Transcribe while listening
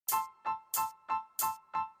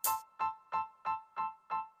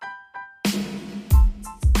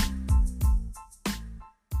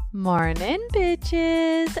Morning,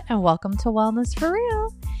 bitches, and welcome to Wellness for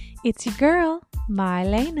Real. It's your girl,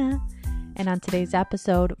 Mylena, and on today's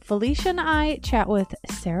episode, Felicia and I chat with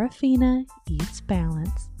Seraphina Eats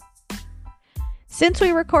Balance. Since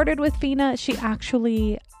we recorded with Phina, she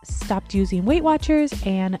actually stopped using Weight Watchers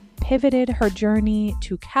and pivoted her journey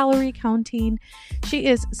to calorie counting. She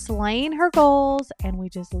is slaying her goals, and we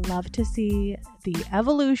just love to see the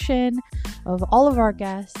evolution of all of our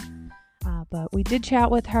guests. But we did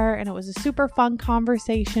chat with her, and it was a super fun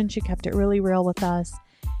conversation. She kept it really real with us,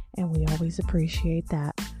 and we always appreciate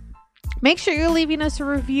that. Make sure you're leaving us a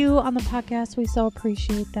review on the podcast. We so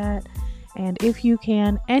appreciate that. And if you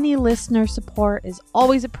can, any listener support is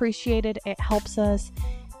always appreciated. It helps us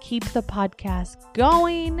keep the podcast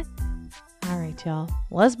going. All right, y'all.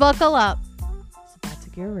 Let's buckle up. It's about to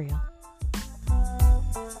get real.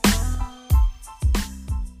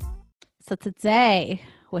 So today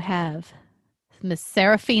we have Miss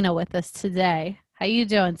Seraphina with us today. How you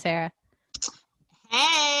doing, Sarah?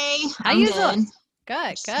 Hey, How you good. doing?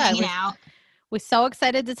 Good. Hanging out. We're so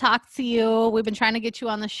excited to talk to you. We've been trying to get you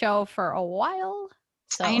on the show for a while.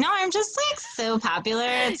 So. I know. I'm just like so popular.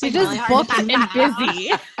 It's You're like just really hard booked to and find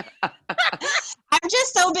busy. I'm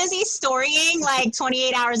just so busy storying like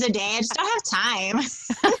 28 hours a day. I just don't have time.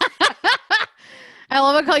 I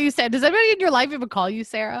love to call you Sarah. Does anybody in your life even call you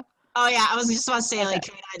Sarah? Oh yeah, I was just about to say like,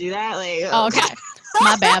 can I do that? Like, Oh, okay.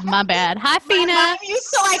 My bad. Hi, Phina. My mom used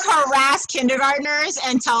to like harass kindergartners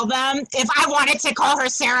and tell them if I wanted to call her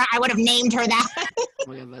Sarah, I would have named her that. Oh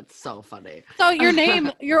my God, that's so funny. So your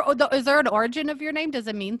name, is there an origin of your name? Does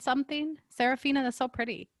it mean something? Seraphina, that's so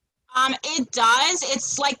pretty. It does.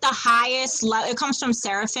 It's like the highest level. It comes from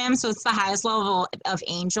seraphim, so it's the highest level of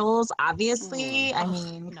angels, obviously. I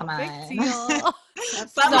mean, come Big on. deal.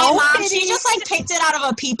 But my mom, she just like picked it out of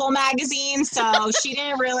a People magazine, so she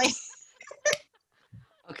didn't really.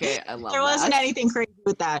 Okay, I love There wasn't anything crazy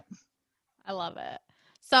with that. I love it.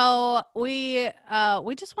 So we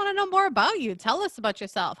just want to know more about you. Tell us about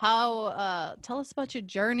yourself. Tell us about your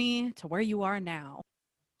journey to where you are now.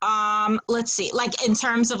 Let's see. Like in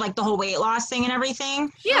terms of like the whole weight loss thing and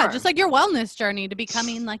everything. Yeah, Sure. just like your wellness journey to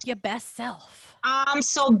becoming like your best self.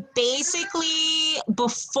 So basically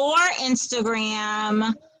before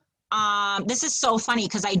Instagram, this is so funny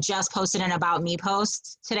because I just posted an About Me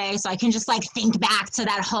post today, so I can just like think back to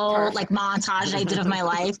that whole like montage I did of my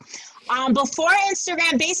life. Before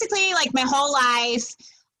Instagram, basically like my whole life,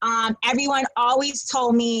 everyone always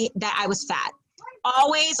told me that I was fat.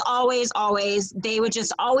 Always. They would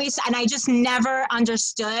just always, and I just never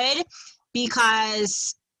understood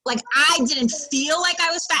because like I didn't feel like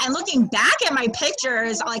I was fat. And looking back at my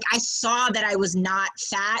pictures, like I saw that I was not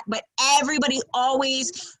fat, but everybody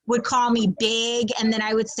always would call me big. And then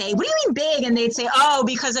I would say, what do you mean big? And they'd say, oh,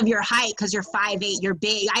 because of your height, because you're 5'8", you're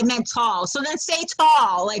big. I meant tall. So then say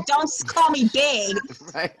tall, like don't call me big.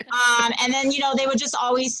 Right. And then, they would just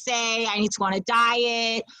always say, I need to go on a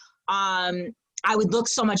diet. I would look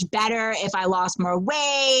so much better if I lost more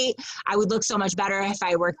weight. I would look so much better if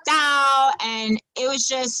I worked out. And it was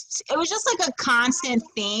just like a constant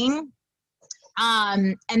thing.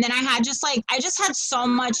 And then I just had so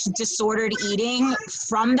much disordered eating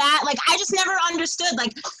from that. Like, I just never understood.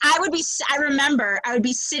 Like, I remember I would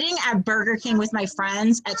be sitting at Burger King with my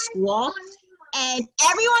friends at school, and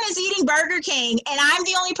everyone is eating Burger King, and I'm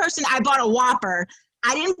the only person. I bought a Whopper.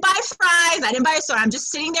 I didn't buy fries. I didn't buy a soda. I'm just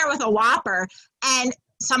sitting there with a Whopper. And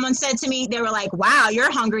someone said to me, they were like, wow,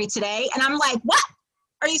 you're hungry today. And I'm like, what?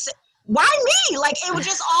 Why me? Like, it would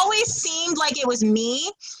just always seemed like it was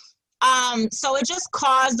me. So it just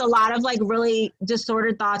caused a lot of like really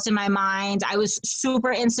disordered thoughts in my mind. I was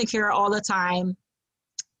super insecure all the time.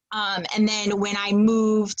 And then when I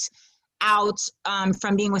moved out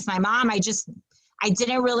from being with my mom, I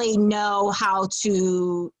didn't really know how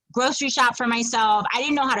to grocery shop for myself. I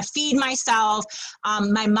didn't know how to feed myself.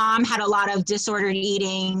 My mom had a lot of disordered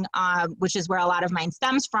eating, which is where a lot of mine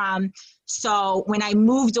stems from. So when I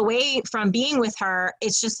moved away from being with her,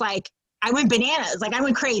 it's just like, I went bananas. Like, I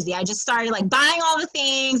went crazy. I just started like buying all the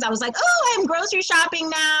things. I was like, oh, I'm grocery shopping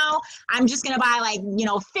now. I'm just going to buy like,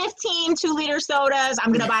 15 2-liter sodas.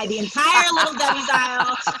 I'm going to buy the entire Little Debbie's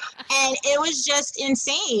aisle. And it was just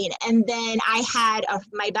insane. And then I had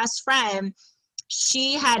my best friend.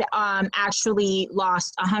 She had actually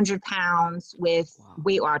lost 100 pounds with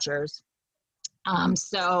Weight Watchers.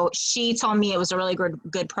 So she told me it was a really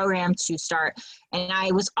good program to start. And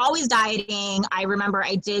I was always dieting. I remember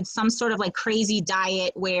I did some sort of like crazy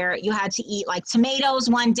diet where you had to eat like tomatoes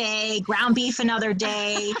one day, ground beef another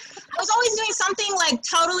day. was always doing something like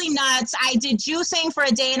totally nuts. I did juicing for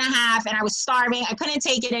a day and a half and I was starving. I couldn't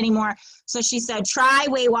take it anymore. So she said, try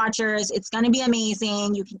Weight Watchers. It's going to be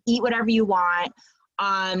amazing. You can eat whatever you want.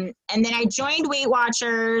 And then I joined Weight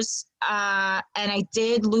Watchers and I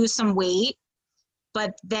did lose some weight.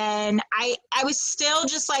 But then I was still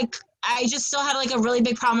just like, I just still had like a really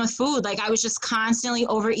big problem with food. Like I was just constantly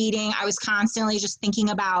overeating. I was constantly just thinking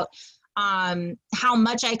about how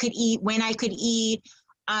much I could eat, when I could eat.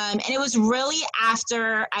 And it was really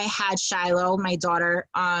after I had Shiloh, my daughter,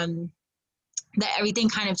 that everything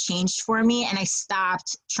kind of changed for me. And I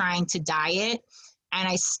stopped trying to diet and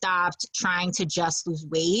I stopped trying to just lose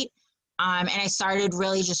weight. And I started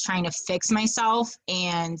really just trying to fix myself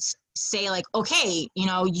and say like, okay, you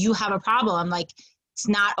know, you have a problem. Like, it's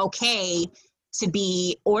not okay to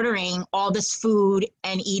be ordering all this food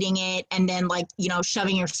and eating it and then like, you know,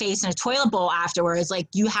 shoving your face in a toilet bowl afterwards. Like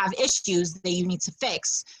you have issues that you need to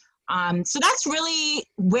fix. So that's really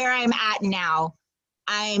where I'm at now.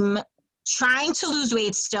 I'm trying to lose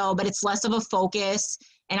weight still, but it's less of a focus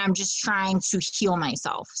and I'm just trying to heal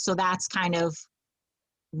myself. So that's kind of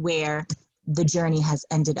where the journey has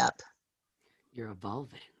ended up. You're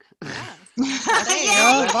evolving.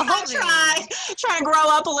 Yeah, try to grow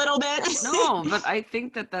up a little bit. No, but I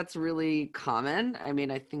think that that's really common. I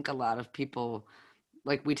mean, I think a lot of people,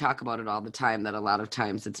 like we talk about it all the time, that a lot of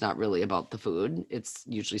times it's not really about the food. It's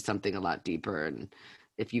usually something a lot deeper. And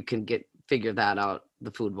if you can figure that out,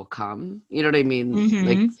 the food will come. You know what I mean? Mm-hmm.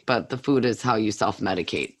 Like, but the food is how you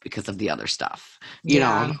self-medicate because of the other stuff. You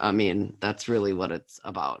know, I mean, that's really what it's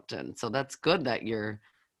about. And so that's good that you're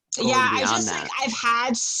I've had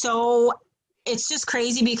it's just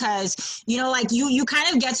crazy because, you know, like you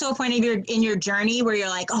kind of get to a point in your journey where you're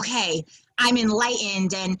like, okay, I'm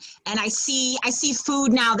enlightened and I see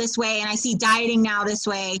food now this way and I see dieting now this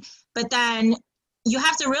way. But then you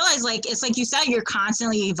have to realize, like, it's like you said, you're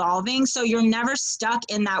constantly evolving. So you're never stuck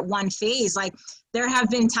in that one phase. Like there have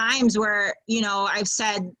been times where, you know, I've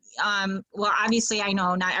said, well, obviously I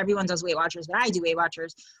know not everyone does Weight Watchers, but I do Weight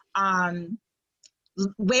Watchers.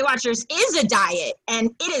 Weight Watchers is a diet and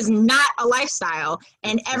it is not a lifestyle.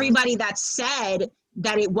 And everybody that said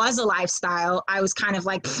that it was a lifestyle, I was kind of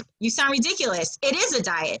like, you sound ridiculous. It is a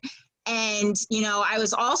diet. And, you know, I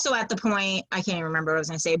was also at the point, I can't even remember what I was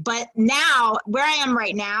going to say, but now where I am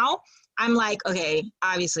right now, I'm like, okay,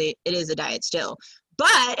 obviously it is a diet still, but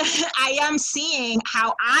I am seeing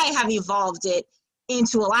how I have evolved it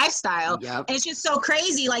into a lifestyle. Yep. And it's just so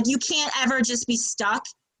crazy. Like you can't ever just be stuck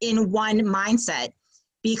in one mindset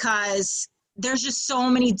because there's so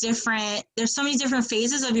many different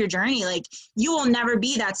phases of your journey. Like you will never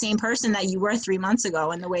be that same person that you were 3 months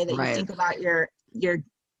ago in the way that you think about your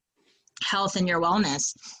health and your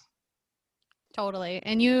wellness. Totally.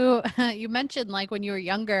 And you mentioned like when you were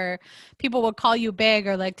younger, people would call you big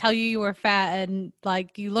or like tell you were fat, and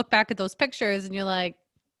like you look back at those pictures and you're like,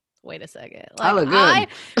 wait a second. Like I look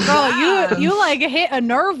good. Girl, you like hit a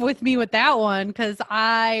nerve with me with that one, because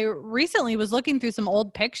I recently was looking through some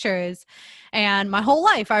old pictures, and my whole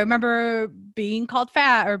life I remember being called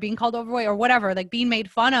fat or being called overweight or whatever, like being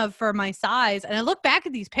made fun of for my size. And I look back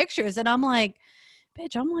at these pictures and I'm like,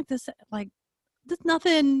 bitch, I'm like this, like there's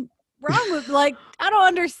nothing wrong with, like, I don't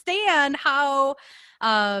understand how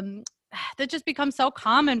that just becomes so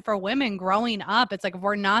common for women growing up. It's like, if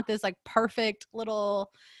we're not this like perfect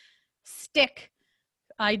little stick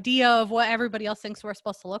idea of what everybody else thinks we're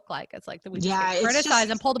supposed to look like, it's like that we just get criticized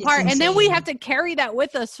and pulled apart, and then we have to carry that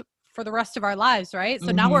with us for the rest of our lives, right?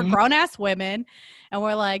 So now we're grown-ass women and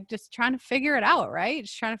we're like just trying to figure it out, right?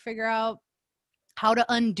 Just trying to figure out how to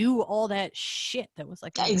undo all that shit that was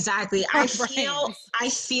like exactly. I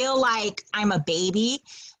feel like I'm a baby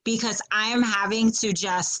because I'm having to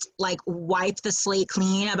just like wipe the slate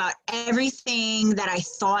clean about everything that I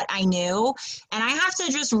thought I knew, and I have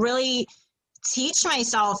to just really teach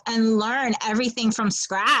myself and learn everything from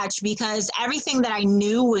scratch, because everything that I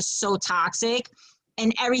knew was so toxic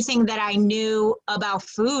and everything that I knew about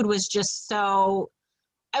food was just so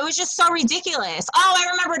ridiculous. Oh, I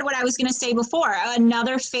remembered what I was going to say before.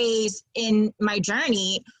 Another phase in my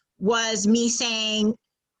journey was me saying,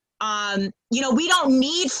 you know, we don't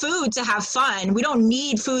need food to have fun. We don't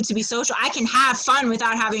need food to be social. I can have fun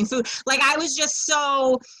without having food. Like I was just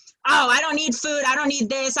so, I don't need food. I don't need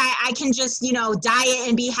this. I can just, you know, diet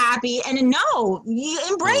and be happy. And no, you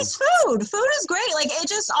embrace food. Food is great. Like it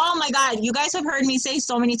just, oh my God, you guys have heard me say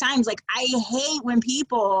so many times, like I hate when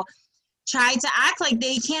people try to act like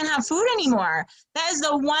they can't have food anymore. That is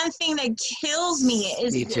the one thing that kills me.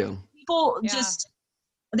 Is me too. People just,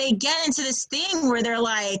 they get into this thing where they're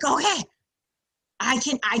like, okay,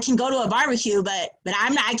 I can go to a barbecue, but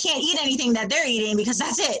I can't eat anything that they're eating because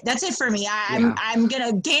that's it for me. I'm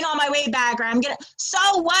gonna gain all my weight back, or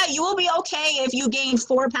so what? You will be okay if you gain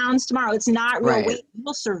 4 pounds tomorrow. It's not real weight. You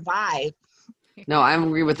will survive. No, I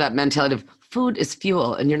agree with that mentality of food is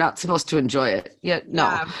fuel and you're not supposed to enjoy it. No.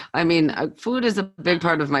 Yeah. I mean, food is a big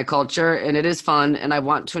part of my culture and it is fun and I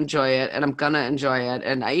want to enjoy it and I'm going to enjoy it.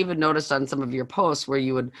 And I even noticed on some of your posts where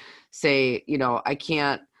you would say, you know, I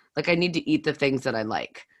need to eat the things that I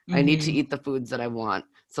like. Mm-hmm. I need to eat the foods that I want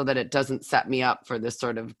so that it doesn't set me up for this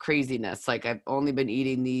sort of craziness. Like I've only been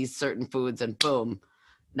eating these certain foods and boom,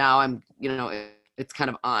 now I'm, you know, it's kind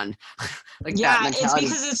of on. Like that mentality. It's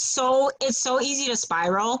because it's so easy to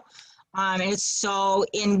spiral. I think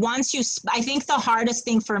the hardest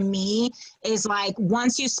thing for me is like,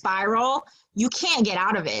 once you spiral, you can't get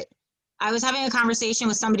out of it. I was having a conversation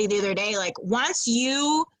with somebody the other day, like once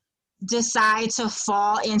you decide to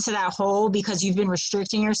fall into that hole because you've been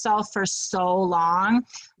restricting yourself for so long,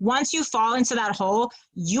 once you fall into that hole,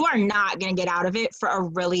 you are not going to get out of it for a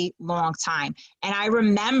really long time. And I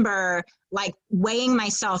remember like weighing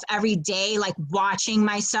myself every day, like watching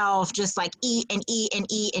myself just like eat and eat and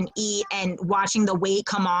eat and eat and watching the weight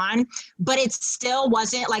come on, but it still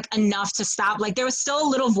wasn't like enough to stop. Like there was still a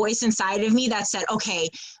little voice inside of me that said, okay,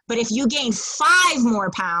 but if you gain 5 more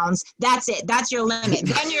pounds, that's it. That's your limit.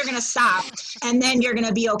 Then you're going to stop and then you're going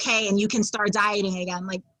to be okay and you can start dieting again.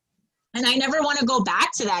 Like, and I never want to go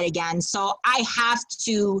back to that again. So I have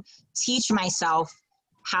to teach myself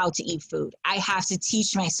how to eat food. I have to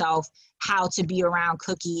teach myself how to be around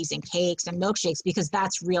cookies and cakes and milkshakes because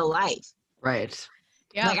that's real life. Right.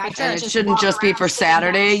 Yeah, like I and it shouldn't just be for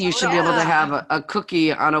Saturday. You should be able to have a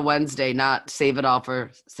cookie on a Wednesday, not save it all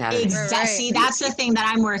for Saturday. Exactly. Right. See, that's the thing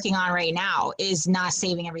that I'm working on right now is not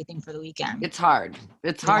saving everything for the weekend. It's hard.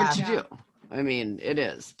 It's hard to do. I mean, it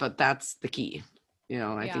is, but that's the key. You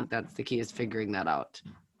know, I think that's the key is figuring that out.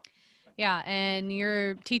 Yeah, and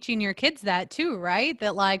you're teaching your kids that too, right?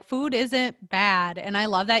 That like food isn't bad. And I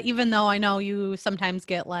love that, even though I know you sometimes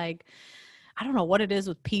get like, I don't know what it is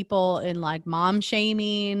with people and like mom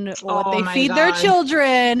shaming what they feed their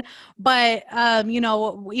children. But, you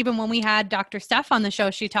know, even when we had Dr. Steph on the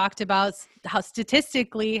show, she talked about how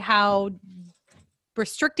statistically how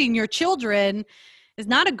restricting your children is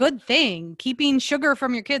not a good thing. Keeping sugar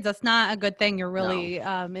from your kids, that's not a good thing. You're really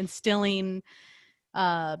instilling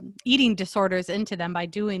eating disorders into them by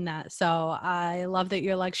doing that. So I love that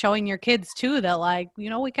you're like showing your kids too that like, you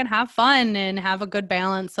know, we can have fun and have a good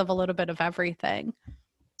balance of a little bit of everything.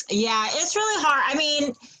 Yeah, it's really hard. I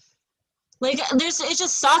mean, like it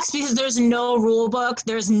just sucks because there's no rule book.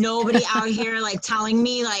 There's nobody out here like telling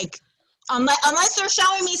me like, unless they're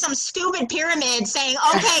showing me some stupid pyramid saying,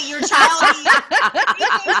 okay, your child eats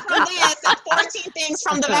 3 things from this and 14 things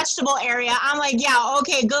from the vegetable area. I'm like, yeah,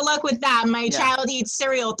 okay, good luck with that. My child eats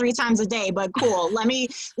cereal 3 times a day, but cool. Let me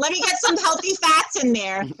get some healthy fats in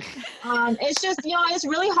there. It's just, you know, it's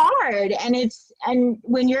really hard. And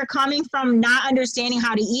when you're coming from not understanding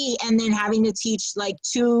how to eat and then having to teach like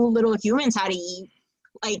 2 little humans how to eat,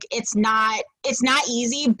 like it's not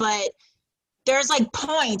easy, but there's like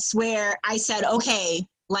points where I said, okay,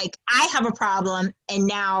 like I have a problem and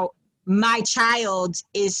now my child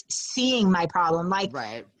is seeing my problem. Like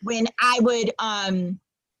when I would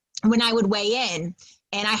weigh in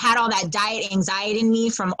and I had all that diet anxiety in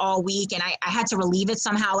me from all week and I had to relieve it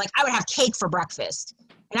somehow. Like I would have cake for breakfast.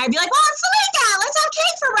 And I'd be like, well, it's the weekend. Let's have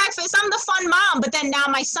cake for breakfast. I'm the fun mom. But then now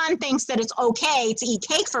my son thinks that it's okay to eat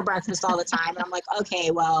cake for breakfast all the time. And I'm like,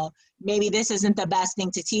 okay, well, maybe this isn't the best thing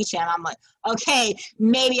to teach him. I'm like, okay,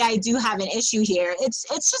 maybe I do have an issue here. It's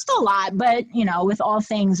just a lot. But, you know, with all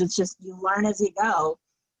things, it's just you learn as you go.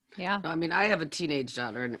 Yeah. I mean, I have a teenage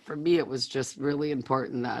daughter. And for me, it was just really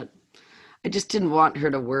important that I just didn't want her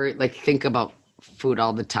to think about food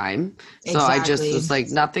all the time. So I just was like,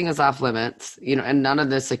 nothing is off limits, you know, and none of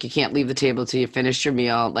this, like you can't leave the table till you finish your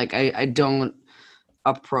meal. Like I don't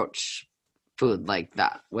approach food like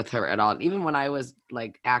that with her at all. Even when I was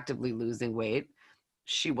like actively losing weight,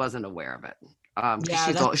 she wasn't aware of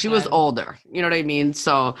it. She was older, you know what I mean?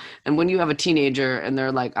 So, and when you have a teenager and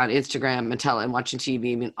they're like on Instagram and watching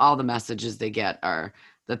TV, I mean, all the messages they get are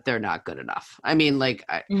that they're not good enough. I mean, like,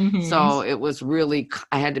 so it was really,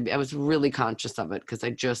 I was really conscious of it because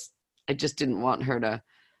I just didn't want her to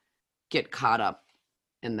get caught up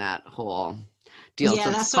in that whole. deal. Yeah,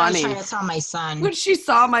 So that's it's what funny. I try to tell my son. When she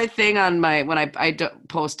saw my thing on when I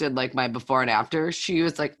posted like my before and after, she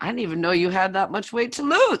was like, I didn't even know you had that much weight to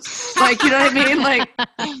lose. Like, you know what I mean? Like,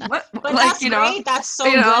 what? But like, that's great. That's so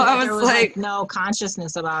you know, good that I there was was like, no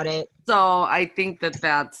consciousness about it. so I think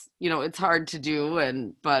that's, it's hard to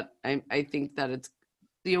do. But I think that it's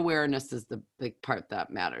the awareness is the big part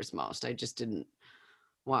that matters most. I just didn't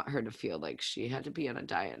want her to feel like she had to be on a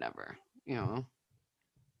diet ever,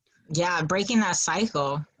 Yeah, breaking that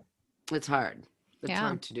cycle. It's hard. It's Yeah.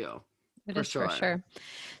 hard to do. It for is sure. for sure.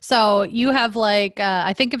 So you have like,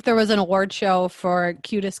 I think if there was an award show for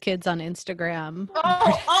cutest kids on Instagram. Look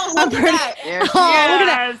at that. There she Look at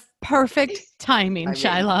that. is. Perfect timing, I mean-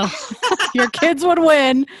 Shiloh. Your kids would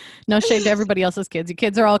win. No shade to everybody else's kids. Your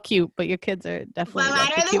kids are all cute, but your kids are definitely But like mine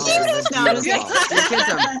the are the cutest. cutest. No, I'm just Beautiful. kidding. Your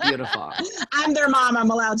kids are beautiful. I'm their mom.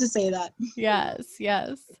 I'm allowed to say that. Yes,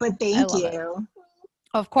 yes. But I thank love it. you.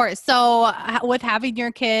 Of course. So with having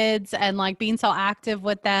your kids and like being so active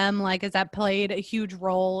with them, like has that played a huge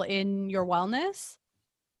role in your wellness?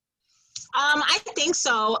 I think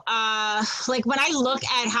so. Like when I look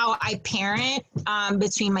at how I parent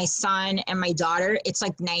between my son and my daughter, it's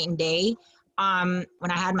like night and day.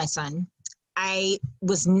 When I had my son, I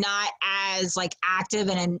was not as like active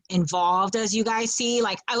and involved as you guys see.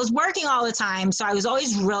 Like I was working all the time, so I was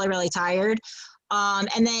always really, really tired.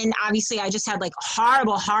 And then obviously I just had like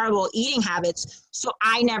horrible eating habits. So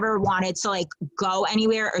I never wanted to like go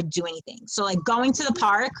anywhere or do anything. So like going to the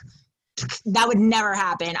park, that would never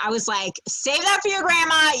happen. I was like, save that for your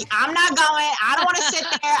grandma. I'm not going. I don't want to sit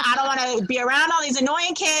there. I don't want to be around all these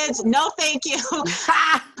annoying kids. No, thank you.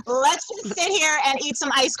 Let's just sit here and eat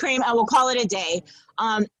some ice cream and we'll call it a day.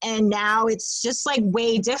 And now it's just like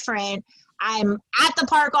way different. I'm at the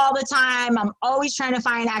park all the time. I'm always trying to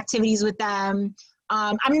find activities with them.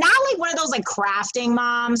 I'm not like one of those like crafting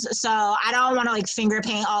moms, so I don't want to like finger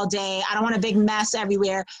paint all day. I don't want a big mess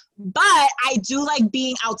everywhere, but I do like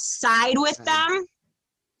being outside with them.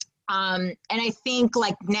 And I think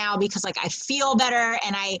like now because like I feel better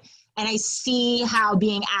and I see how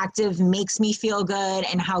being active makes me feel good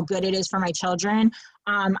and how good it is for my children.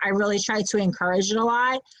 I really try to encourage it a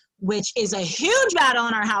lot, which is a huge battle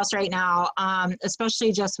in our house right now,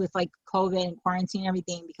 especially just with like COVID and quarantine and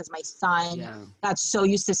everything, because my son got so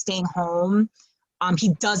used to staying home.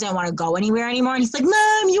 He doesn't want to go anywhere anymore. And he's like,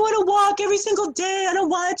 Mom, you want to walk every single day? I don't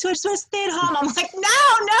want to. I just want to stay at home. I'm like,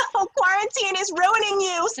 no, quarantine is ruining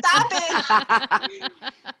you. Stop it.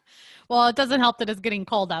 Well, it doesn't help that it's getting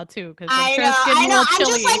cold out too. Because I know. I'm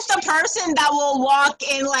just like the person that will walk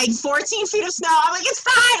in like 14 feet of snow. I'm like, it's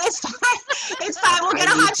fine. We'll get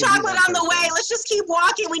a hot chocolate on the way. Let's just keep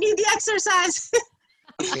walking. We need the exercise.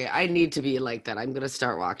 Okay, I need to be like that. I'm gonna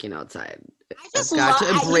start walking outside. I just I've got to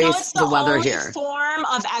embrace it's the weather only here. Form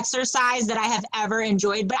of exercise that I have ever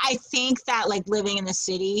enjoyed, but I think that like living in the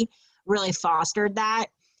city really fostered that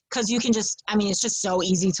because you can just. I mean, it's just so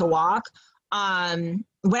easy to walk.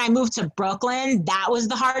 When I moved to Brooklyn, that was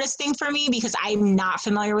the hardest thing for me because I'm not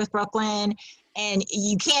familiar with Brooklyn. And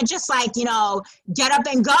you can't just like, get up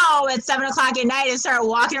and go at 7 o'clock at night and start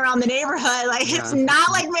walking around the neighborhood. Like it's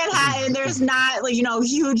not like Manhattan. There's not like,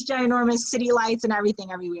 huge, ginormous city lights and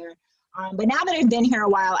everything everywhere. But now that I've been here a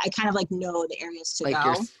while, I kind of like know the areas to like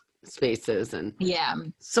go. Your spaces and yeah.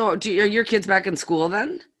 So are your kids back in school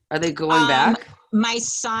then? Are they going back? My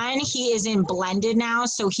son, he is in blended now,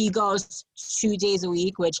 so he goes 2 days a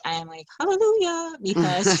week, which I am like, hallelujah,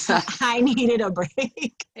 because I needed a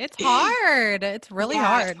break. It's hard. It's really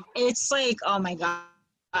hard. It's like, oh my God.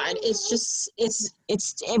 It's just, it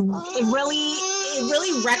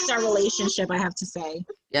really wrecked our relationship, I have to say.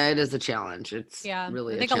 Yeah, it is a challenge. It's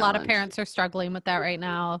really I think a lot of parents are struggling with that right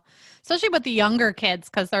now, especially with the younger kids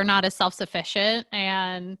because they're not as self-sufficient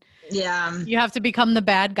and you have to become the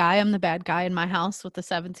bad guy. I'm the bad guy in my house with the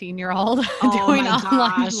 17-year-old doing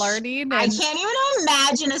online learning. And I can't even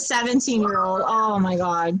imagine a 17-year-old. Oh my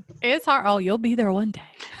God. It's hard. Oh, you'll be there one day.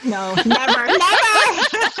 No, never.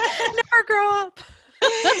 Never grow up.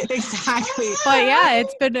 Exactly. But yeah,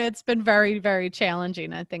 it's been very, very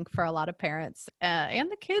challenging, I think, for a lot of parents and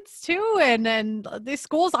the kids too. And the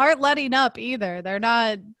schools aren't letting up either. They're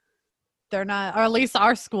not, or at least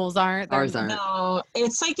our schools aren't. Ours aren't. No,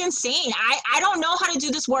 it's like insane. I don't know how to do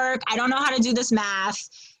this work. I don't know how to do this math.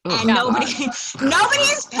 And nobody is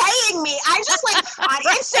paying me. I just like on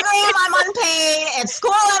Instagram I'm unpaid, at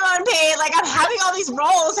school I'm unpaid. Like I'm having all these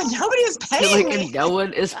roles and nobody is paying me. No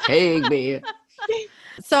one is paying me.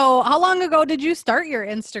 So how long ago did you start your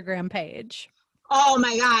Instagram page? Oh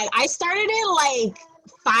my God. I started it like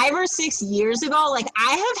 5 or 6 years ago, like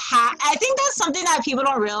I think that's something that people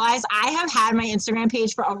don't realize. I have had my Instagram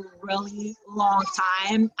page for a really long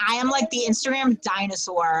time. I am like the Instagram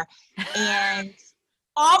dinosaur. And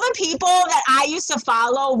all the people that I used to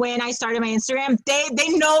follow when I started my Instagram, they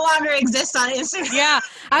no longer exist on Instagram. Yeah,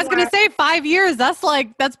 I was gonna say 5 years. That's gotta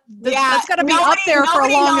be up there for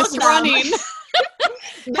nobody longest knows them. running.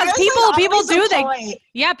 Because people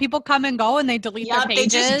do people come and go and they delete their They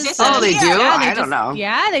pages. just disappear. Oh, they do? Yeah, I don't know.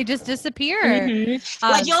 Yeah, they just disappear. Mm-hmm.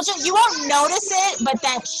 Like you won't notice it, but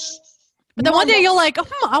then one day you're like,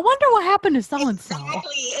 I wonder what happened to so and so.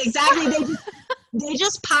 Exactly. They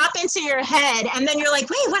just pop into your head, and then you're like,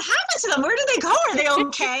 wait, what happened to them? Where did they go? Are they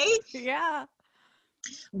okay? Yeah.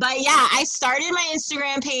 But yeah, I started my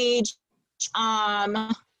Instagram page. I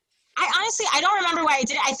don't remember why I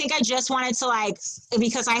did it. I think I just wanted to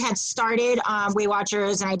because I had started Weight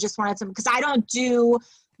Watchers, and I just wanted to, because I don't do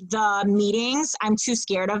the meetings. I'm too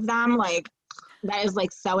scared of them. Like, that is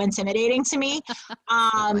like so intimidating to me.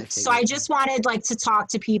 So I just wanted to talk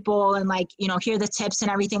to people and hear the tips and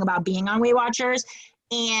everything about being on Weight Watchers.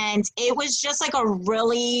 And it was just like a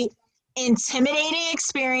really intimidating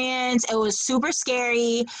experience. It was super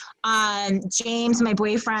scary. James, my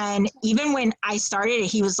boyfriend, even when I started it,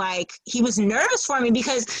 he was nervous for me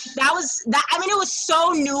because it was so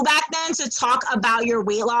new back then to talk about your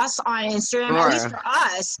weight loss on Instagram, at least for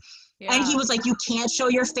us. Yeah. And he was like, you can't show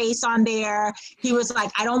your face on there. He was like,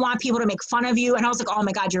 I don't want people to make fun of you. And I was like, oh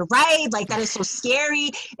my God, you're right. Like, that is so scary.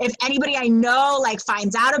 If anybody I know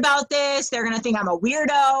finds out about this, they're going to think I'm a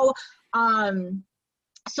weirdo.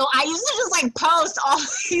 So I used to just post all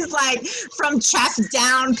these from chest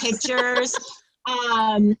down pictures.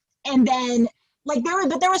 And then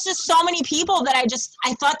there was just so many people that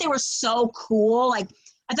I thought they were so cool.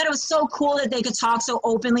 I thought it was so cool that they could talk so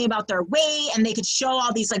openly about their weight and they could show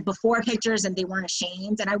all these before pictures and they weren't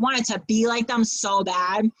ashamed. And I wanted to be like them so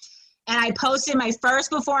bad. And I posted my first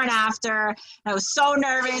before and after. And I was so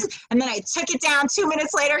nervous. And then I took it down 2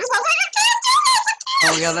 minutes later because I was like, I can't do this.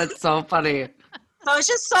 Oh yeah, that's so funny. So it's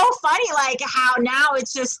just so funny, how now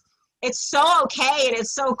it's so okay and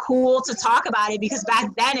it's so cool to talk about it, because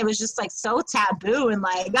back then it was just so taboo and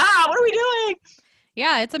what are we doing?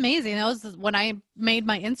 Yeah, it's amazing. That was when I made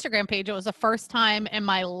my Instagram page. It was the first time in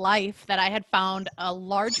my life that I had found a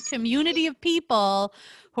large community of people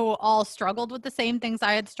who all struggled with the same things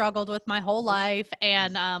I had struggled with my whole life.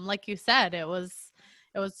 And like you said,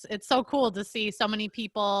 it's so cool to see so many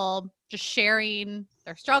people just sharing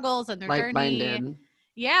their struggles and their journey.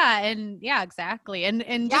 Yeah, exactly.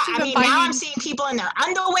 And just now I'm seeing people in their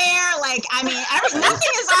underwear. Nothing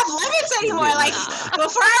is off limits anymore.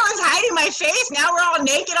 Before I was hiding my face, now we're all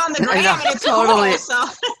naked on the gram, and it's totally cool, so.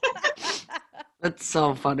 That's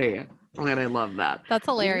so funny. And I love that. That's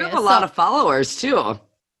hilarious. You have a lot of followers too.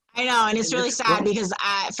 I know, and it's really sad because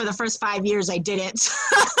for the first 5 years I didn't.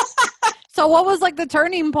 So what was the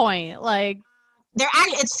turning point?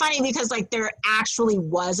 It's funny because there actually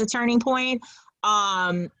was a turning point.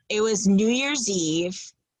 It was New Year's Eve.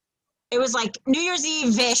 It was New Year's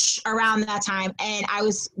Eve-ish around that time. And I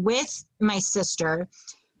was with my sister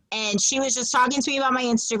and she was just talking to me about my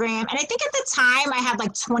Instagram. And I think at the time I had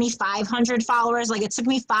 2,500 followers. It took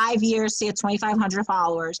me 5 years to get 2,500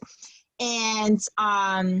 followers. And,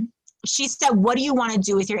 she said, what do you want to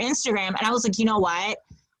do with your Instagram? And I was like, you know what?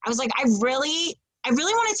 I was like, I really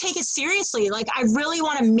want to take it seriously. I really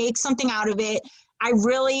want to make something out of it. I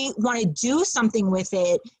really want to do something with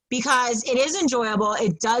it because it is enjoyable.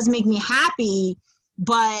 It does make me happy,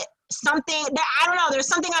 but I don't know, there's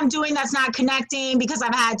something I'm doing that's not connecting because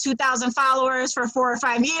I've had 2,000 followers for 4 or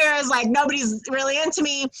 5 years. Nobody's really into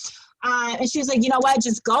me. And she was like, you know what,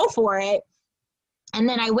 just go for it. And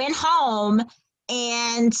then I went home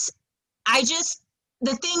and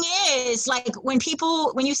the thing is,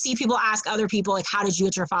 when you see people ask other people, how did you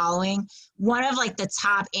get your following? One of the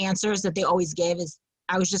top answers that they always give is,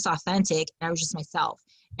 I was just authentic and I was just myself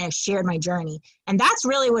and I shared my journey. And that's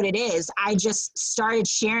really what it is. I just started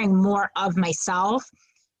sharing more of myself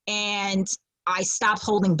and I stopped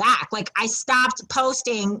holding back. I stopped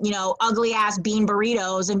posting, ugly ass bean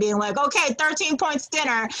burritos and being okay, 13 points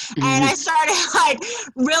dinner. Mm-hmm. And I started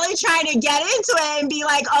really trying to get into it and be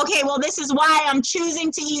okay, well, this is why I'm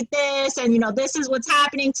choosing to eat this. And, this is what's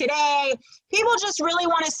happening today. People just really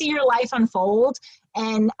want to see your life unfold.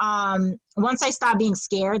 And once I stopped being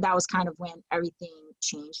scared, that was kind of when everything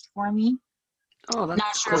changed for me. Oh, that's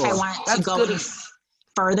not sure cool. if I want to go any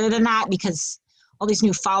further than that because all these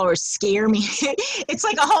new followers scare me. It's a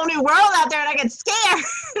whole new world out there and I get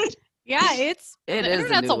scared. Yeah, the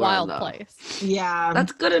internet's a wild place. Yeah.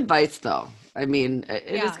 That's good advice though. I mean,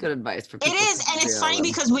 it is good advice for It people. is, and it's funny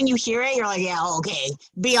because when you hear it, you're like, yeah, okay,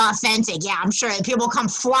 be authentic. Yeah, I'm sure that people come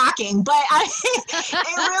flocking, but it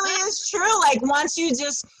really is true. Like once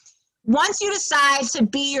you decide to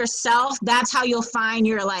be yourself, that's how you'll find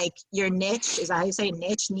your niche. Is that how you say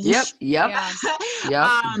niche? Yep. Yeah.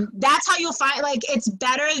 That's how you'll find, like, it's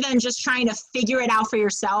better than just trying to figure it out for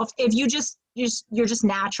yourself. If you're just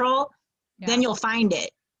natural, then you'll find it.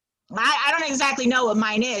 I don't exactly know what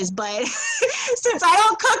mine is, but since I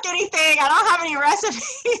don't cook anything, I don't have any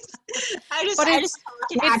recipes. I just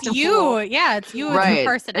act a you. fool. Yeah, it's you. Right. It's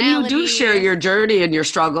your personality. And you do share your journey and your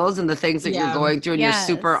struggles and the things that you're going through, and you're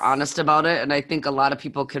super honest about it. And I think a lot of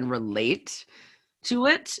people can relate to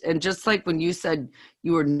it. And just like when you said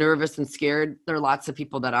you were nervous and scared, there are lots of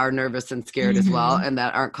people that are nervous and scared as well, and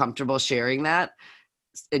that aren't comfortable sharing that.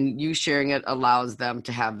 And you sharing it allows them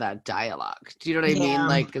to have that dialogue. Do you know what I mean?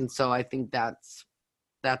 Like, and so I think that's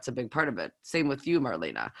a big part of it. Same with you,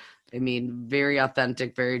 Marlena. I mean, very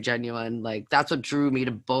authentic, very genuine. Like, that's what drew me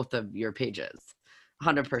to both of your pages.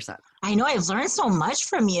 100%. I know, I've learned so much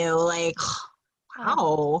from you. Like,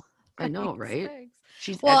 wow. I know, right? Thanks.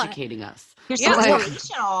 She's educating us. You're so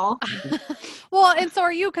inspirational. Well, and so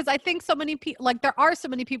are you, because I think so many people, like, there are so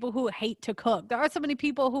many people who hate to cook. There are so many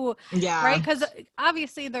people who, right? Because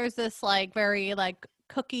obviously there's this like very like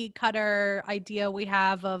cookie cutter idea we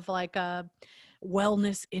have of like a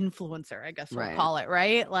wellness influencer, I guess we'll call it,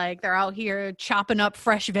 right? Like they're out here chopping up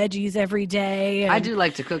fresh veggies every day. I do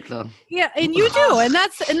like to cook though. Yeah, and you do, and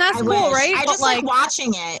that's cool, right? I just like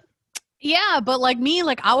watching it. Yeah, but like me,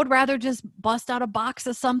 like I would rather just bust out a box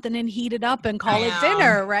of something and heat it up and call it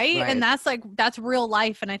dinner, right? And that's real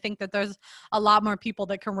life. And I think that there's a lot more people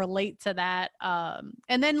that can relate to that.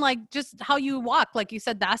 And then like just how you walk, like you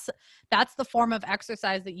said, that's the form of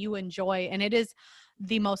exercise that you enjoy. And it is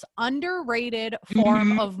the most underrated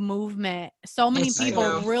form of movement. So many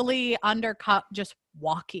people really undercut just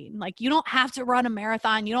walking. Like you don't have to run a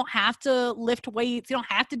marathon. You don't have to lift weights. You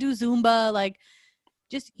don't have to do Zumba. Like,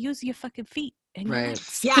 just use your fucking feet. And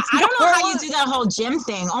yeah, I don't know how you do that whole gym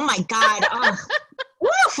thing. Oh my God. Oh.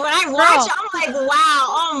 Woof, when I watch it, I'm like, wow,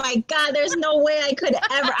 oh my God, there's no way I could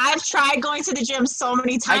ever. I've tried going to the gym so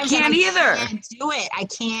many times. I can't either. I can't do it. I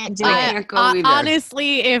can't do it. I can't go either.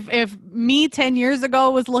 Honestly, if me 10 years ago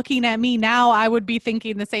was looking at me now, I would be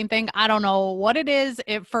thinking the same thing. I don't know what it is.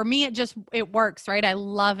 For me, it works, right? I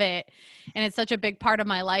love it. And it's such a big part of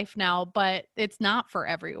my life now, but it's not for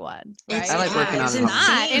everyone. Right? I like working out. It's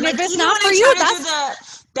not. And like, if it's not for you,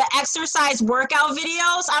 that's the exercise workout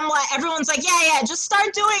videos. I'm like, everyone's like, yeah, just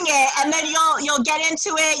start doing it, and then you'll get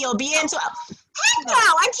into it. You'll be into it. Heck no,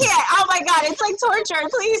 I can't. Oh my God, it's like torture.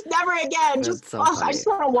 Please, never again. I just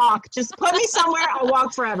want to walk. Just put me somewhere. I'll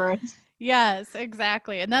walk forever. Yes,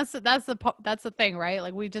 exactly. And that's the thing, right?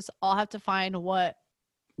 Like we just all have to find what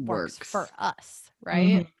works for us,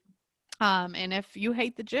 right? And if you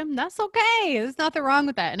hate the gym, that's okay. There's nothing wrong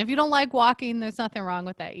with that. And if you don't like walking, there's nothing wrong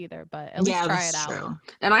with that either. But at least try it out. True.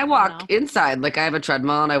 And I walk inside. Like I have a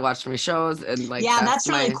treadmill and I watch my shows and like that's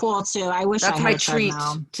really cool too. I wish that's I had my a treat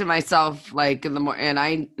treadmill. to myself. Like in the morning,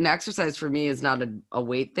 and exercise for me is not a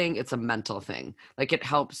weight thing. It's a mental thing. Like it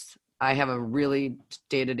helps. I have a really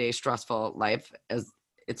day-to-day stressful life as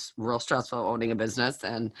it's real stressful owning a business.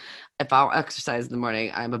 And if I'll exercise in the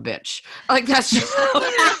morning, I'm a bitch. Like that's just,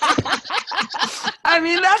 I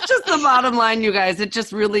mean, that's just the bottom line, you guys. It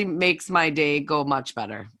just really makes my day go much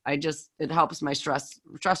better. It helps my stress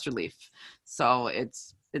relief. So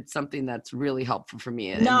it's something that's really helpful for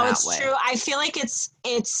me in that way. True. I feel like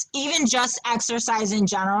it's even just exercise in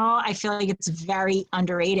general. I feel like it's very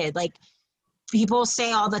underrated. Like people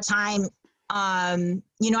say all the time, I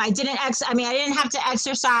didn't have to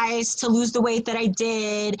exercise to lose the weight that I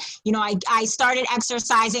did. I started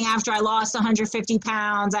exercising after I lost 150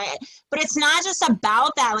 pounds. But it's not just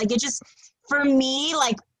about that. Like for me,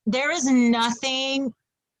 like there is nothing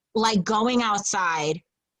like going outside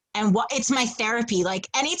and it's my therapy. Like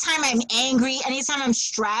anytime I'm angry, anytime I'm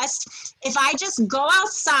stressed, if I just go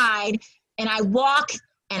outside and I walk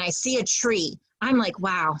and I see a tree, I'm like,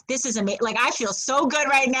 wow, this is amazing. Like I feel so good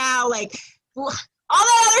right now. Like, all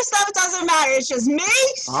that other stuff doesn't matter. It's just me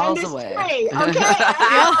and this tree,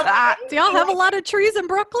 okay? Do y'all have a lot of trees in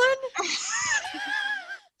Brooklyn?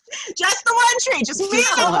 Just the one tree, just me.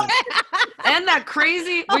 And that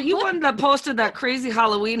crazy, were you one that posted that crazy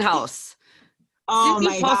Halloween house? Oh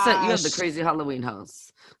my gosh. You have the crazy Halloween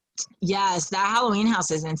house. Yes, that Halloween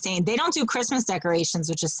house is insane. They don't do Christmas decorations,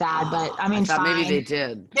 which is sad, but I mean, fine. Maybe they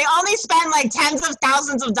did. They only spend like tens of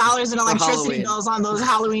thousands of dollars in electricity bills on those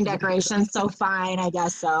Halloween decorations. So fine, I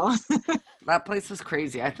guess so. That place was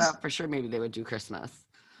crazy. I thought for sure maybe they would do Christmas.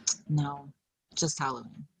 No. just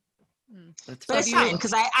Halloween. That's But it's fine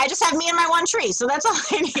because I just have me and my one tree. So that's all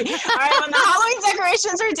I need. All right. When the Halloween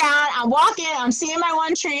decorations are down, I'm walking, I'm seeing my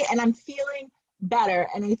one tree and I'm feeling better.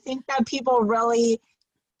 And I think that people really,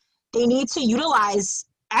 they need to utilize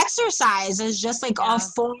exercise as just like a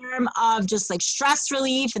form of just like stress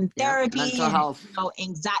relief and therapy. Mental health.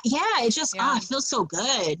 Anxiety. Yeah. It just, it feels so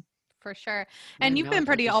good. For sure. And you've been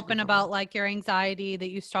pretty open about like your anxiety, that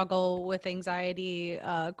you struggle with anxiety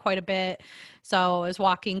quite a bit. So is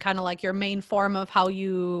walking kind of like your main form of how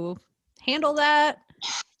you handle that?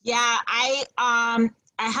 Yeah, I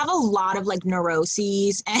have a lot of like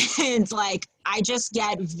neuroses and like I just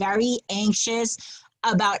get very anxious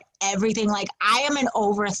about everything. Like I am an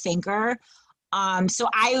overthinker. So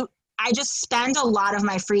I just spend a lot of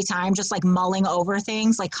my free time just like mulling over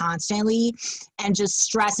things like constantly and just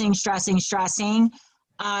stressing.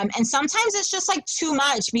 And sometimes it's just like too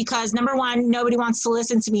much because number one, nobody wants to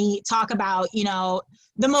listen to me talk about, you know,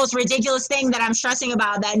 the most ridiculous thing that I'm stressing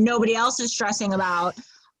about that nobody else is stressing about.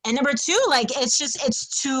 And number two, like, it's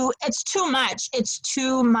too much. It's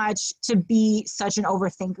too much to be such an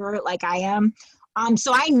overthinker like I am.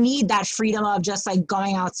 So I need that freedom of just like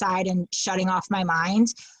going outside and shutting off my mind.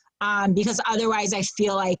 Because otherwise I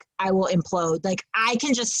feel like I will implode. Like I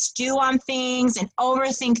can just stew on things and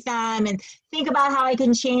overthink them and think about how I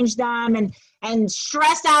can change them and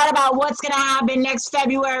stress out about what's going to happen next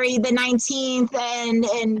February the 19th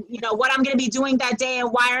and you know what I'm going to be doing that day and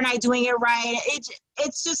why aren't I doing it right?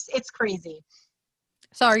 It's crazy.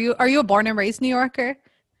 So are you a born and raised New Yorker?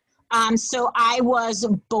 So I was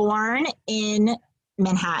born in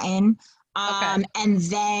Manhattan. And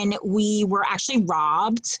then we were actually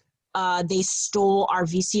robbed. They stole our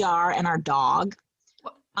VCR and our dog.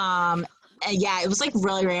 And yeah, it was like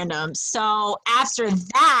really random. So after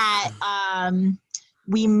that,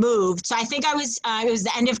 we moved. So I think it was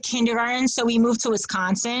the end of kindergarten. So we moved to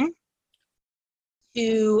Wisconsin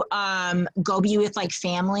to go be with like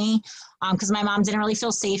family because my mom didn't really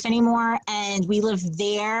feel safe anymore. And we lived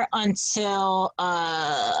there until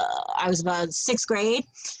I was about sixth grade.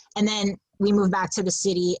 And then we moved back to the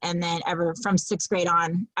city, and then from sixth grade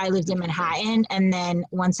on, I lived in Manhattan. And then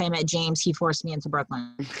once I met James, he forced me into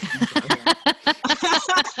Brooklyn.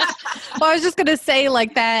 Well, I was just gonna say,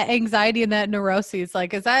 like, that anxiety and that neuroses,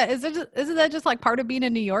 like, isn't that just like part of being a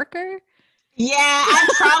New Yorker? Yeah, I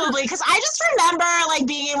probably, because I just remember like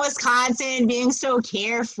being in Wisconsin, being so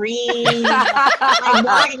carefree, like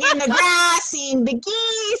walking in the grass, seeing the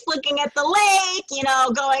geese, looking at the lake, you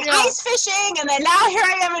know, going ice fishing, and then now here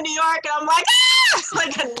I am in New York, and I'm like,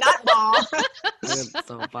 like a nutball. That's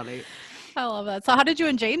so funny. I love that. So how did you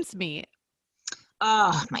and James meet?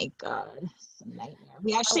 Oh my God, it's a nightmare.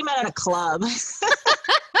 We actually met at a club.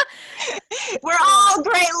 Where all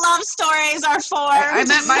great love stories are formed. I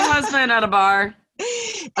met my husband at a bar.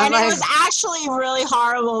 And it was actually really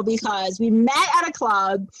horrible because we met at a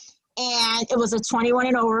club and it was a 21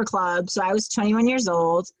 and over club. So I was 21 years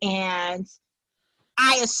old and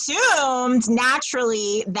I assumed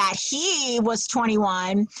naturally that he was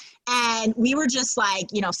 21 and we were just like,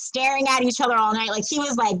 you know, staring at each other all night. Like he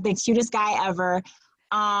was like the cutest guy ever.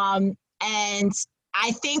 And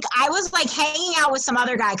I think I was like hanging out with some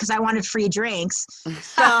other guy because I wanted free drinks.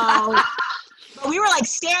 So but we were like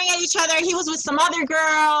staring at each other. He was with some other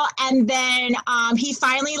girl. And then he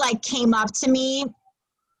finally like came up to me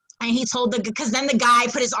and he told because then the guy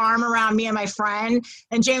put his arm around me and my friend.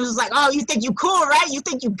 And James was like, oh, you think you cool, right? You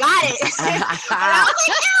think you got it. And I was like,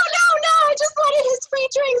 no, I just wanted his free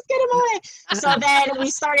drinks. Get him away. So then we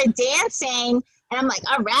started dancing. And I'm like,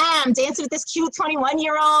 all right, I'm dancing with this cute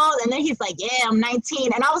 21-year-old. And then he's like, yeah, I'm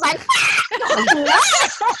 19. And I was like,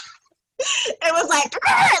 what? It was like,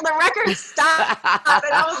 the record stopped.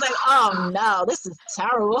 And I was like, oh, no, this is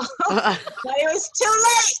terrible. But it was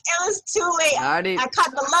too late. I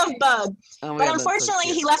caught the love bug. Oh, but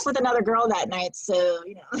unfortunately, he left with another girl that night. So,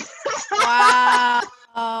 you know.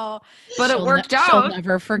 Wow. But it worked out. She'll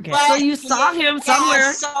never forget. So you saw him somewhere.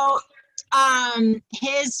 Yeah, so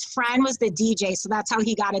his friend was the DJ, so that's how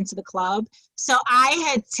he got into the club. So I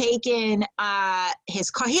had taken his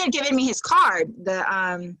car. He had given me his card, the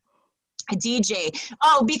DJ.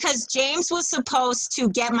 Oh, because James was supposed to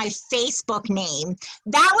get my Facebook name.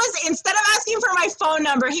 That was, instead of asking for my phone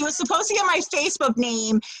number, he was supposed to get my Facebook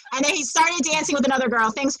name. And then he started dancing with another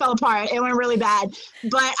girl. Things fell apart. It went really bad.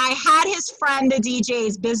 But I had his friend, the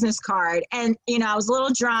DJ's business card. And, you know, I was a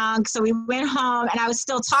little drunk. So we went home and I was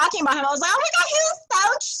still talking about him. I was like, oh my God, he was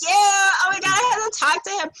so cute. Oh my God, I had to talk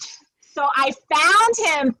to him. So I found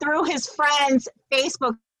him through his friend's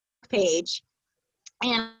Facebook page.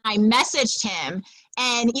 And I messaged him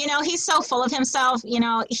And, you know, he's so full of himself. You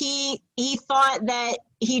know, he thought that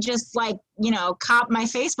he just like, you know, copped my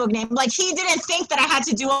Facebook name. Like he didn't think that I had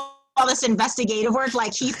to do all this investigative work.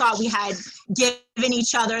 Like he thought we had given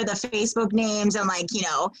each other the Facebook names and like, you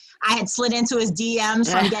know, I had slid into his DMs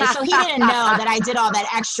from getting, so he didn't know that I did all that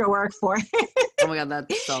extra work for him. Oh my God,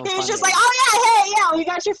 that's so He was funny. just like, oh yeah, hey, yeah, we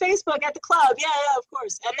got your Facebook at the club. Yeah, of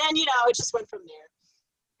course. And then, you know, it just went from there.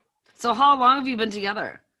 So how long have you been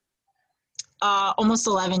together? Almost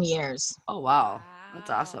 11 years. Oh, wow. That's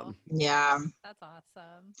awesome. Yeah. That's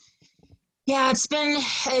awesome. Yeah, it's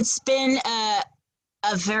been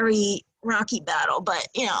a very rocky battle, but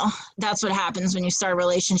you know, that's what happens when you start a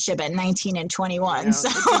relationship at 19 and 21. Yeah. So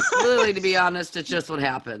Really, to be honest, it's just what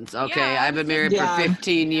happens. Okay. Yeah, I've been married Yeah. for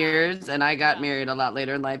 15 years and I got Yeah. married a lot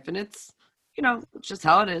later in life, and it's, you know, it's just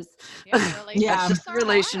how it is. Yeah, Yeah. It's just a are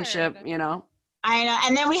relationship, hard. you know. I know.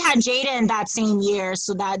 And then we had Jaden that same year,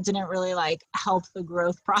 so that didn't really like help the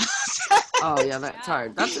growth process. Oh yeah, that's Yeah.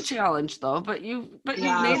 hard. That's a challenge though, but you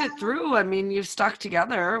Yeah. made it through. I mean, you've stuck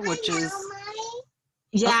together, which is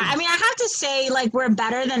Yeah, I mean, I have to say, like, we're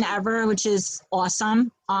better than ever, which is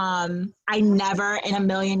awesome. I never in a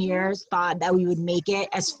million years thought that we would make it.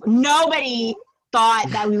 Nobody thought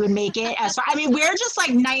that we would make it as far. I mean, we're just like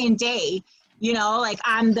night and day. You know, like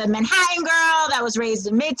I'm the Manhattan girl that was raised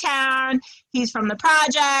in Midtown. He's from the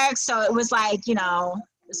projects, so it was like, you know,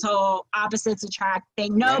 this whole opposites attract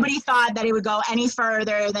thing. Nobody thought that it would go any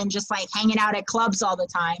further than just like hanging out at clubs all the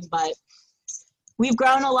time, but we've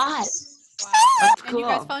grown a lot. Wow. That's And you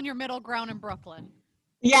guys cool. found your middle ground in Brooklyn.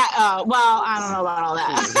 Yeah, well, I don't know about all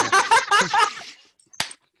that.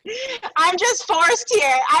 I'm just forced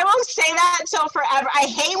here. I won't say that till forever. I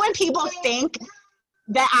hate when people think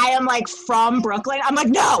that I am like from Brooklyn. I'm like,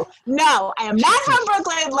 no, I am not from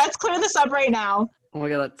Brooklyn. Let's clear this up right now. Oh my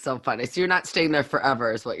God, that's so funny. So you're not staying there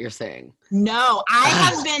forever, is what you're saying. No, I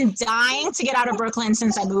have been dying to get out of Brooklyn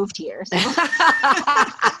since I moved here. So.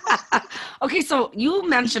 Okay, so you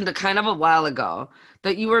mentioned a kind of a while ago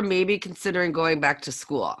that you were maybe considering going back to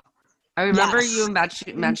school. I remember Yes.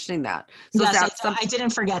 you mentioning that. So Yes, I didn't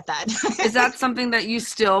forget that. is that something that you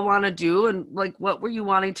still want to do? And like, what were you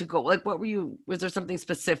wanting to go? Like, was there something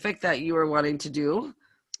specific that you were wanting to do?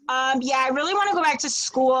 Yeah, I really want to go back to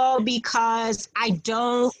school because I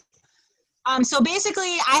don't. So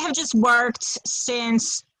basically, I have just worked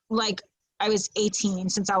since like I was 18,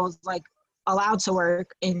 since I was like allowed to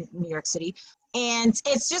work in New York City. And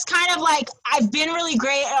it's just kind of like I've been really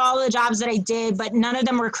great at all the jobs that I did, but none of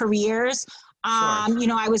them were careers. Sure. You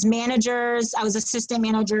know, I was managers, I was assistant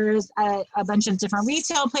managers at a bunch of different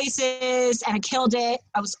retail places, and I killed it.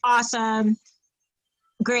 I was awesome.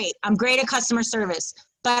 Great. I'm great at customer service,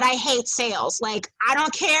 but I hate sales. Like, I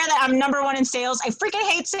don't care that I'm number one in sales. I freaking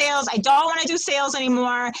hate sales. I don't want to do sales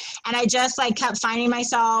anymore. And I just like kept finding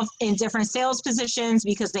myself in different sales positions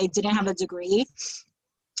because they didn't have a degree.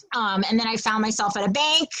 And then I found myself at a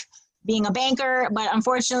bank, being a banker, but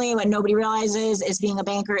unfortunately what nobody realizes is being a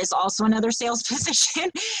banker is also another sales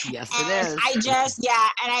position. Yes, And it is. I just, yeah,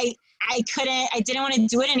 and I didn't want to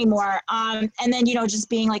do it anymore. And then, you know, just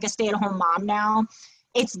being like a stay-at-home mom now,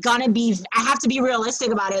 it's gonna be, I have to be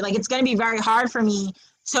realistic about it. Like, it's gonna be very hard for me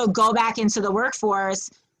to go back into the workforce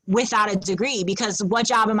without a degree, because what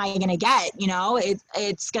job am I gonna get? You know,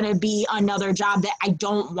 it's gonna be another job that I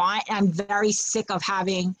don't want. And I'm very sick of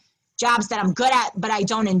having jobs that I'm good at, but I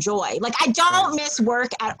don't enjoy. Like, I don't miss work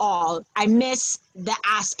at all. I miss the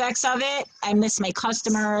aspects of it. I miss my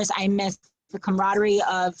customers. I miss the camaraderie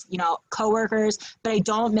of, you know, coworkers, but I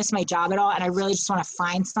don't miss my job at all. And I really just want to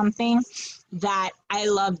find something that I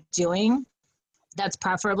love doing. That's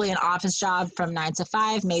preferably an office job from 9 to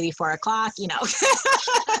 5, maybe 4 o'clock, you know.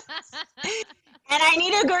 And I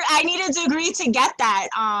need a degree to get that.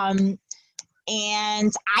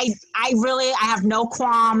 And I have no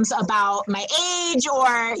qualms about my age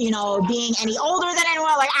or, you know, being any older than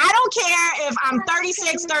anyone. Like, I don't care if I'm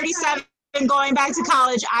 36, 37 going back to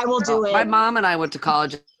college, I will do it. My mom and I went to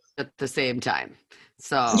college at the same time.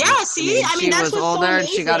 So yeah, see, I mean she that's was what's older so and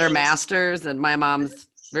she got her amazing. master's, and my mom's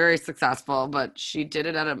very successful, but she did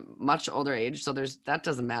it at a much older age. So that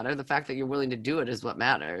doesn't matter. The fact that you're willing to do it is what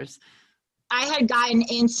matters. I had gotten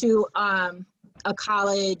into a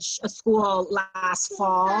school last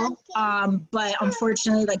fall, but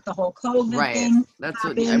unfortunately, like the whole COVID thing That's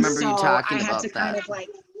happened, what I remember you so talking I had about to that. kind of like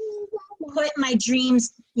put my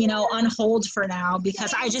dreams, you know, on hold for now,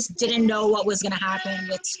 because I just didn't know what was going to happen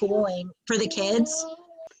with schooling for the kids.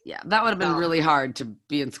 Yeah, that would have been really hard to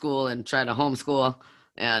be in school and try to homeschool.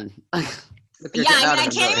 And Yeah, I mean, I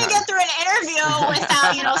can't even get through an interview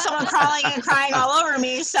without, you know, someone crawling and crying all over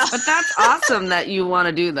me. So, but that's awesome that you want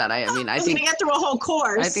to do that. I mean, I think to get through a whole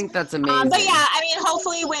course. I think that's amazing. But yeah, I mean,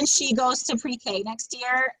 hopefully when she goes to pre-K next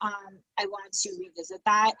year, I want to revisit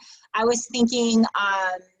that. I was thinking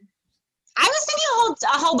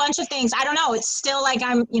a whole bunch of things. I don't know. It's still like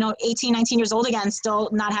I'm, you know, 18, 19 years old again, still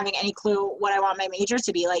not having any clue what I want my major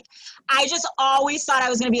to be. Like, I just always thought I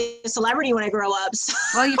was going to be a celebrity when I grow up. So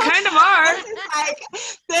well, you kind of are.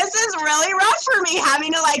 This is really rough for me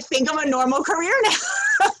having to like think of a normal career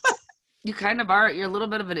now. You kind of are. You're a little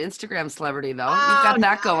bit of an Instagram celebrity, though. You've got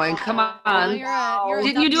that going. Come on.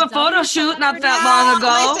 Didn't you do a photo shoot not that long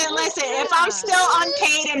ago? Listen. If I'm still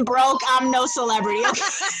unpaid and broke, I'm no celebrity.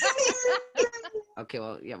 Okay,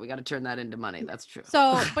 well, yeah, we got to turn that into money. That's true.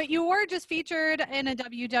 So, but you were just featured in a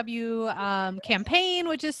WW campaign,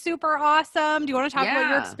 which is super awesome. Do you want to talk about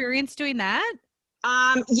your experience doing that?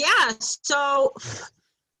 Yeah. So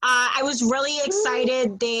I was really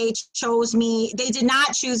excited. They chose me. They did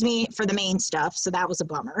not choose me for the main stuff, so that was a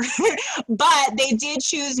bummer. But they did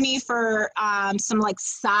choose me for some like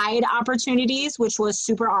side opportunities, which was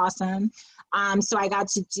super awesome. So I got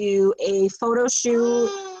to do a photo shoot.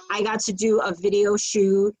 I got to do a video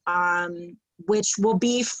shoot, which will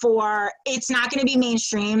be for, it's not going to be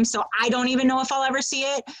mainstream, so I don't even know if I'll ever see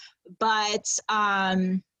it, but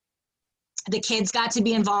the kids got to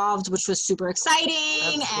be involved, which was super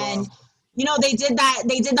exciting. Cool. And, you know, they did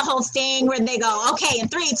the whole thing where they go, okay, in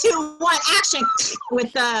 3, 2, 1, action,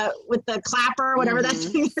 with the clapper, whatever that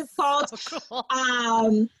thing is called. So cool.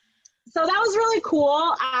 So that was really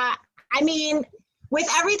cool. I mean, with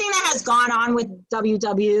everything that has gone on with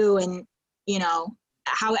WW and, you know,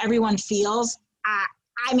 how everyone feels, I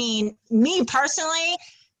mean, me personally,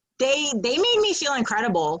 they made me feel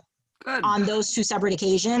incredible. Good. On those 2 separate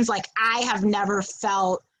occasions. Like, I have never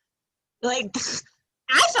felt like,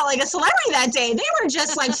 I felt like a celebrity that day. They were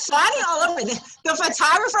just like flying all over. The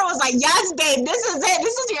photographer was like, yes, babe, this is it.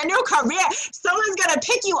 This is your new career. Someone's going to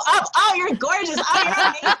pick you up. Oh, you're gorgeous. Oh, you're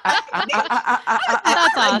amazing.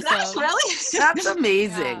 That's awesome. Gosh, really? That's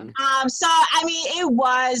amazing. So, I mean, it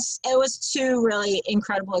was 2 really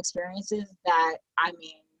incredible experiences that, I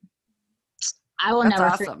mean, I will never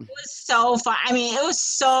forget. It was so fun. I mean, it was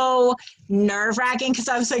so nerve-wracking because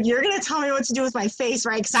I was like, you're going to tell me what to do with my face,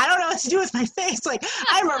 right? Because I don't know what to do with my face. Like,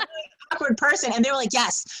 I'm a really awkward person. And they were like,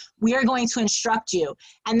 yes, we are going to instruct you.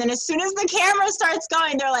 And then as soon as the camera starts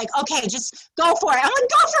going, they're like, okay, just go for it. I'm like,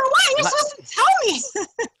 go for what? You're supposed to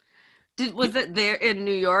tell me. Was it there in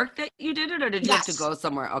New York that you did it, or did you have to go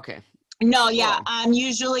somewhere? Okay. No, yeah.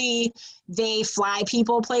 Usually they fly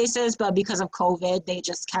people places, but because of COVID, they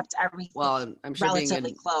just kept everything I'm sure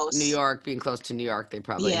relatively close. New York, being close to New York, they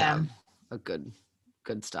probably have a good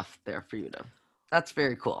stuff there for you to. That's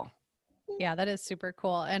very cool. Yeah, that is super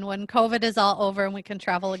cool. And when COVID is all over and we can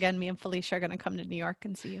travel again, me and Felicia are going to come to New York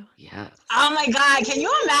and see you. Yeah. Oh my God. Can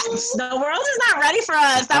you imagine? The world is not ready for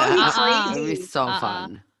us. That would be crazy. It would be so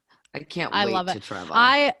fun. I can't wait love it. to travel.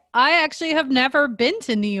 I actually have never been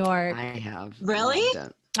to New York. I have. Really?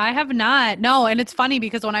 I have not. No. And it's funny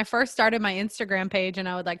because when I first started my Instagram page and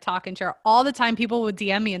I would like talk and share all the time, people would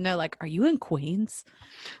DM me and they're like, are you in Queens?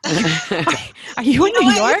 Are you in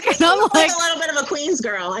New York? And I'm like a little bit of a Queens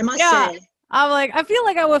girl, I must say. I'm like, I feel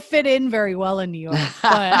like I would fit in very well in New York.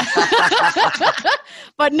 But,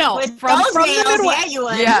 but no. With from nails, the Midwest. yeah, you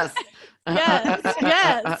would. Yes.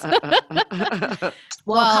 Yes.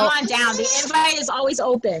 Well, come on down. The invite is always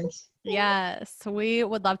open. Yes, we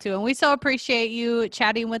would love to. And we so appreciate you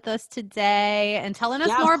chatting with us today and telling us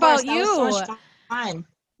more about you. That was so much fun.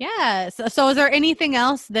 Yes. So is there anything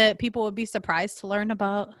else that people would be surprised to learn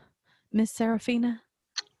about Miss Seraphina?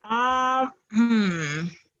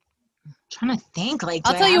 Trying to think. Like,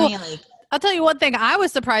 I'll tell you one thing I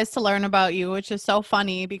was surprised to learn about you, which is so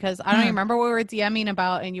funny because I don't even remember what we were DMing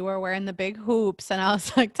about and you were wearing the big hoops and I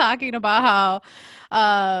was like talking about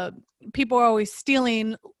how people are always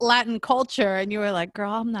stealing Latin culture and you were like,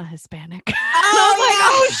 girl, I'm not Hispanic.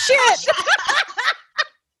 Oh, shit.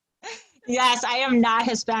 Yes, I am not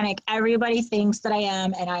Hispanic. Everybody thinks that I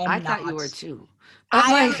am and I am not. I thought you were too.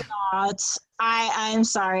 I am not. I'm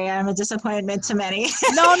sorry. I'm a disappointment to many.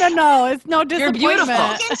 No. It's no disappointment. You're beautiful.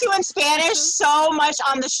 I'm spoken to in Spanish so much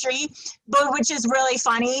on the street, but which is really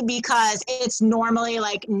funny because it's normally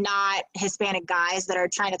like not Hispanic guys that are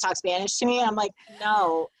trying to talk Spanish to me. And I'm like,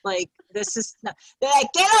 no, like this is not. They're like,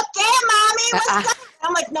 get up there, mommy. What's up?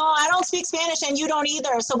 I'm like, no, I don't speak Spanish and you don't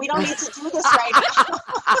either. So we don't need to do this right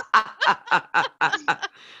now.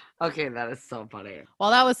 Okay, that is so funny.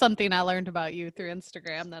 Well, that was something I learned about you through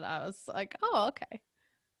Instagram that I was like, oh, okay.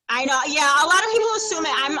 I know. Yeah, a lot of people assume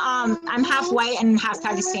it. I'm half white and half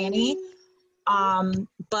Pakistani.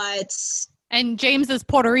 But And James is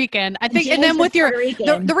Puerto Rican. I think, James and then with is your, Puerto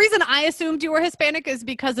Rican. the reason I assumed you were Hispanic is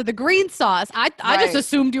because of the green sauce. I just Right.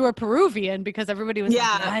 assumed you were Peruvian because everybody was the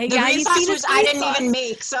yeah, green you sauce seen his was I green didn't sauce. even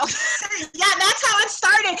make. So yeah, that's how it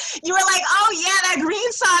started. You were like, oh yeah, that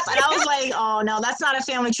green sauce, and I was like, oh no, that's not a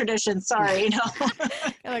family tradition. Sorry,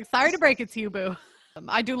 You're like, sorry to break it to you, boo.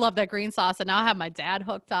 I do love that green sauce, and now I have my dad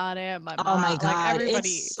hooked on it. My mom, Oh my god, like everybody.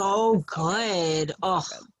 it's so It's so good. Oh,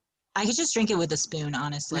 good. I could just drink it with a spoon,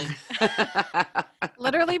 honestly.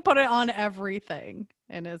 Literally put it on everything,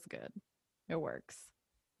 and it's good. It works.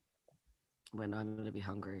 When I'm going to be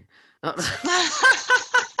hungry.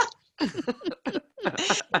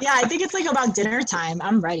 Yeah, I think it's like about dinner time.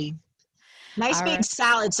 I'm ready. Nice All big right.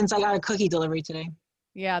 salad since I got a cookie delivery today.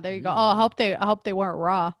 Yeah, there you go. Oh, I hope they weren't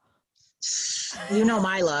raw. You know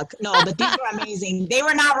my luck. No, but these were amazing. They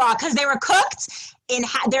were not raw because they were cooked in.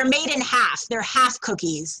 They're made in half. They're half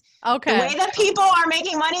cookies. Okay. The way that people are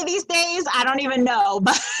making money these days, I don't even know.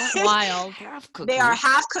 But Wild. Half cookies. they are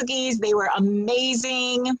half cookies. They were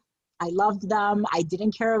amazing. I loved them. I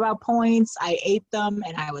didn't care about points. I ate them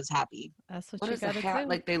and I was happy. That's what What you is a gotta half? do.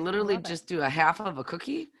 Like they literally love it. just do a half of a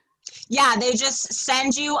cookie? Yeah, they just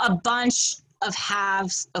send you a bunch of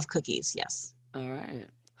halves of cookies. Yes. All right.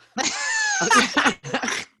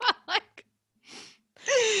 Like,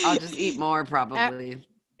 I'll just eat more probably.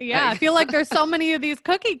 yeah, I feel like there's so many of these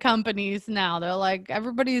cookie companies now. They're like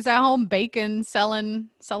everybody's at home baking, selling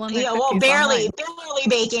their Yeah, well, cookies barely online.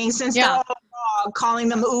 baking since Yeah. they're all raw, calling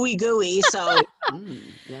them ooey gooey. So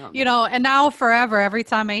Yeah. You know, and now forever, every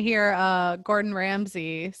time I hear Gordon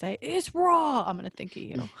Ramsay say it's raw, I'm gonna think of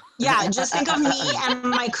you. yeah, just think of me and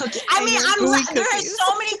my cookie. I And mean, your gooey there are cookies.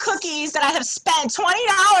 so many cookies that I have spent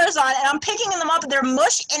 $20 on, and I'm picking them up. They're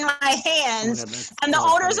mush in my hands, that's and the so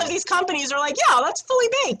owners funny. of these companies are like, "Yeah, that's fully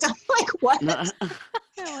baked." I'm like, "What?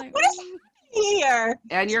 They're like, What is here?"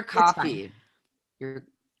 And your It's fine. coffee.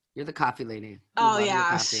 You're the coffee lady. You Oh love your yeah,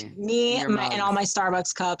 coffee. me Your and all my mugs.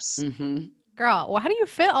 Starbucks cups. Mm-hmm. girl, well, how do you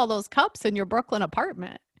fit all those cups in your Brooklyn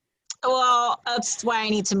apartment? Well, that's why I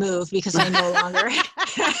need to move because I no longer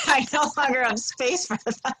have space for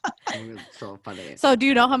them. It's so funny. So, do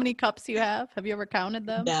you know how many cups you have? Have you ever counted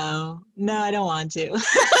them? No, I don't want to.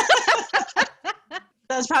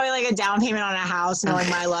 That's probably like a down payment on a house, knowing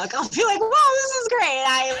my luck. I'll be like, wow, this is great.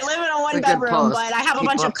 I live in a one-bedroom, but I have a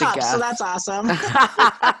bunch of cups, so that's awesome.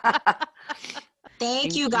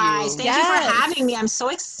 Thank you, guys. Thank you for having me. I'm so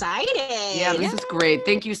excited. Yeah, this is great.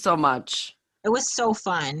 Thank you so much. It was so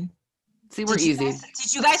fun. See, we're easy.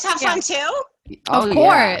 Did you guys have fun too? Oh, Of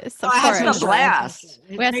yeah. course. Oh, I had It's so a much fun. blast.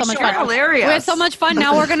 We had so much Sure. fun. Hilarious. We had so much fun.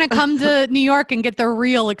 Now we're gonna come to New York and get the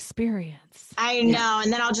real experience. I know,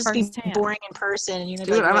 and then I'll just be Firsthand. boring in person. And you're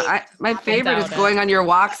Dude, like, wait. my favorite is doubt going on your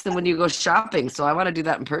walks and when you go shopping. So I want to do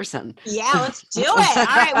that in person. Yeah, let's do it. All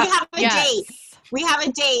right, we have a Yes. date. We have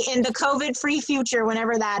a date in the COVID-free future,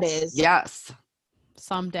 whenever that is. Yes.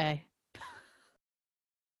 Someday.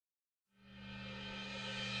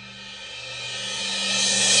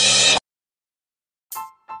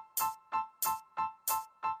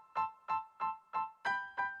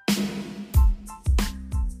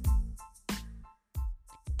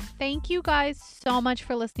 Thank you guys so much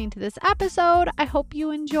for listening to this episode. I hope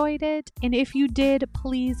you enjoyed it. And if you did,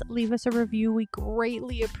 please leave us a review. We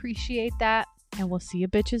greatly appreciate that. And we'll see you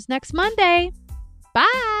bitches next Monday.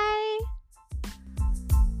 Bye.